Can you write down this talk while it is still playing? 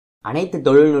அனைத்து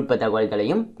தொழில்நுட்ப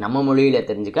தகவல்களையும் நம்ம மொழியில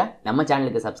தெரிஞ்சுக்க நம்ம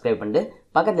சேனலுக்கு சப்ஸ்கிரைப் பண்ணிட்டு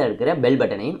பக்கத்தில் இருக்கிற பெல்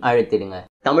பட்டனையும் அழுத்திடுங்க.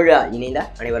 தமிழா இணைந்த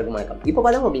அனைவருக்கும் வணக்கம். இப்போ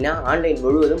பார்த்தோம் அப்படின்னா ஆன்லைன்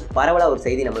முழுவதும் பரவலாக ஒரு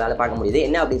செய்தி நம்மளால பார்க்க முடியுது.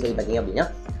 என்ன அப்படின்னு சொல்லி பார்த்தீங்க அப்படின்னா,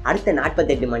 அடுத்த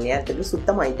 48 மணி நேரத்துக்கு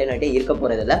சுத்தமாக இன்டர்நெட்டே இருக்க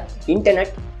போகிறதில்ல,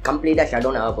 இன்டர்நெட் கம்ப்ளீட்டாக ஷட்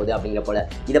டவுன் ஆக போகுது அப்படிங்கிற போல.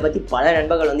 இதை பற்றி பல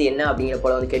நண்பர்கள் என்ன அப்படிங்கிற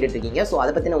போல கேட்டுட்டு இருக்கீங்க. ஸோ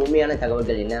அதை பற்றின உண்மையான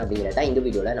தகவல்கள் என்ன அப்படிங்கிறத இந்த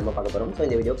வீடியோவில் நம்ம பார்க்க போகிறோம். ஸோ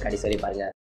இந்த வீடியோ கடைசி வரை பாருங்க.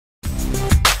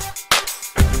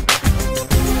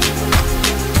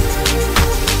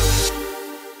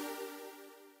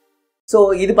 ஸோ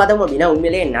இது பார்த்தோம் அப்படின்னா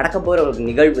உண்மையிலேயே நடக்க போகிற ஒரு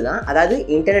நிகழ்வு தான். அதாவது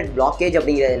இன்டர்நெட் பிளாக்கேஜ்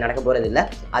அப்படிங்கிறது நடக்க போகிறது இல்லை.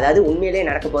 அதாவது உண்மையிலேயே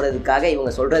நடக்க போகிறதுக்காக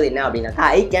இவங்க சொல்கிறது என்ன அப்படின்னாக்கா,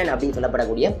 ஐகேன் அப்படின்னு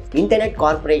சொல்லப்படக்கூடிய internet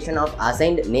corporation of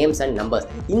assigned names and numbers.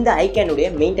 இந்த ஐகேனுடைய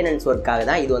மெயின்டெனன்ஸ் ஒர்க்காக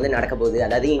தான் இது நடக்க போகுது.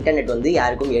 அதாவது இன்டர்நெட்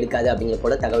யாருக்கும் எடுக்காது அப்படிங்கிற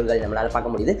போல தகவல்கள் நம்மளால்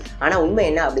பார்க்க முடியுது. ஆனால் உண்மை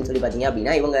என்ன அப்படின்னு சொல்லி பார்த்தீங்க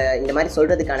அப்படின்னா, இவங்க இந்த மாதிரி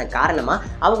சொல்கிறதுக்கான காரணமாக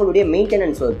அவங்களுடைய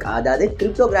மெயின்டெனன்ஸ் ஒர்க், அதாவது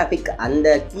கிரிப்டோகிராஃபிக்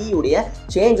அந்த கீயுடைய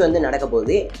சேஞ்ச் நடக்க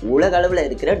போகுது. உலக அளவில்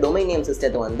இருக்கிற டொமைன் நேம்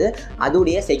சிஸ்டத்தை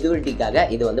அதோடைய செக்யூரிட்டிக்காக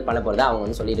இது பண்ண போகிறதா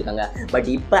அவங்க சொல்லியிருக்காங்க. பட்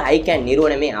இப்போ ஐகேன்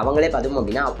நிறுவனமே அவங்களே பார்த்தோம்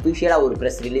அப்படின்னா அஃபிஷியலாக ஒரு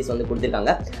ப்ரெஸ் ரிலீஸ்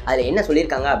கொடுத்துருக்காங்க. அதில் என்ன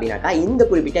சொல்லியிருக்காங்க அப்படின்னாக்கா, இந்த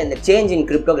குறிப்பிட்ட இந்த சேஞ்ச் இன்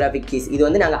கிரிப்டோகிராஃபிக் கீஸ்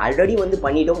இது நாங்கள் ஆல்ரெடி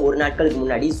பண்ணிட்டோம் ஒரு நாட்களுக்கு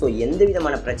முன்னாடி. ஸோ எந்த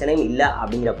விதமான பிரச்சனையும் இல்லை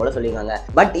அப்படிங்கிற போல சொல்லியிருக்காங்க.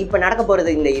 பட் இப்போ நடக்க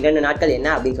போகிறது இந்த 2 நாட்கள்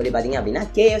என்ன அப்படின்னு சொல்லி பார்த்தீங்க அப்படின்னா,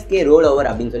 கேஎஸ்கே ரோல்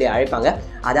ஓவர் அப்படின்னு சொல்லி அழைப்பாங்க.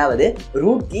 அதாவது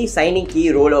root key signing key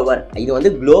role over.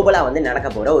 இது குளோபலாக நடக்க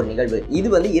போகிற ஒரு நிகழ்வு. இது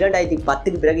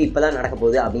 2010க்கு பிறகு இப்போ தான் நடக்க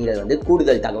போகுது அப்படிங்கிறது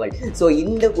கூடுதல் தகவல். ஸோ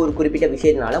இந்த ஒரு குறிப்பிட்ட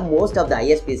விஷயத்தினால most of the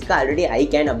ஐஎஸ்பிஸ்க்கு already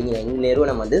eigen அப்படிங்கிற இந்த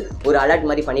நிறுவனம் ஒரு அலர்ட்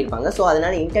மாதிரி பண்ணியிருப்பாங்க. ஸோ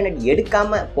அதனால் இன்டர்நெட்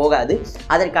எடுக்காமல் போகாது.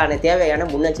 அதற்கான தேவையான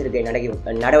முன்னெச்சரிக்கை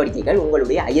நடவடிக்கைகள்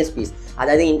உங்களுடைய ஐஎஸ்பிஸ்,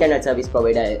 அதாவது internet service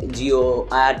provider, Jio,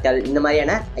 Airtel, இந்த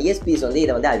மாதிரியான ஐஎஸ்பிஸ்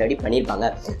இதை ஆல்ரெடி பண்ணியிருப்பாங்க.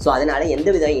 ஸோ அதனால்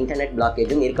எந்தவித இன்டர்நெட்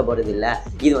பிளாக்கேஜும் இருக்க போகிறது இல்லை.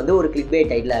 இது ஒரு கிளிக் பே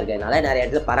டைட்டில் இருக்கிறதுனால நிறைய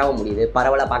இடத்துல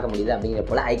பரவலாக பார்க்க முடியுது அப்படிங்கிற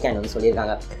போல ஐகேன்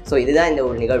சொல்லியிருக்காங்க. ஸோ இதுதான் இந்த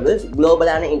ஒரு நிகழ்வு.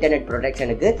 குளோபலான இன்டர்நெட்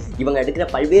ப்ரொடெக்ஷனுக்கு இவங்க எடுக்கிற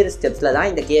பல்வேறு ஸ்டெப்ஸில் தான்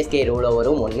இந்த கேஎஸ்கே ரோல்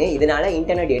ஓவரும் ஒன்று. இதனால்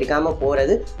இன்டர்நெட் எடுக்காமல்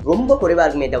போகிறது ரொம்ப குறைவாக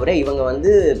இருக்குமே தவிர இவங்க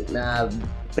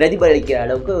பிரதிபலிக்கிற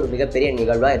அளவுக்கு ஒரு மிகப்பெரிய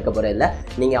நிகழ்வாக இருக்க போகிறது இல்லை.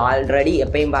 நீங்கள் ஆல்ரெடி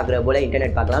எப்பயும் பார்க்குற போல்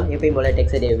இன்டர்நெட் பார்க்கலாம், எப்பயும் போல்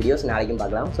டெக்ஸ்ட் வீடியோஸ் நாளைக்கும்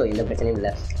பார்க்கலாம். ஸோ எந்த பிரச்சனையும்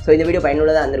இல்லை. ஸோ இந்த வீடியோ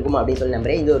பயனுள்ளதாக இருந்திருக்கும் அப்படின்னு சொல்லி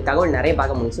நம்புறேன். இந்த ஒரு தகவல் நிறைய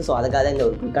பார்க்க முடிஞ்சு. ஸோ அதுக்காக தான் இந்த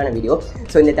ஒரு குயிக்கான வீடியோ.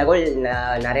 ஸோ இந்த தகவல்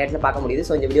நிறைய இடத்துல பார்க்க முடியுது.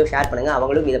 ஸோ இந்த வீடியோ ஷேர் பண்ணுங்கள்,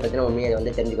 அவங்களும் இதை பற்றின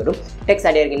உண்மையை தெரிஞ்சுக்கட்டும்.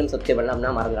 டெக்ஸ்ட் இன்னும் சப்ஸ்கிரைப்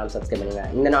பண்ணலாம்னா மறந்துடாமல் சப்ஸ்கிரைப் பண்ணுங்கள்.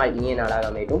 இந்த நாள் இனிய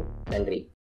நாளாக அமையட்டும். நன்றி.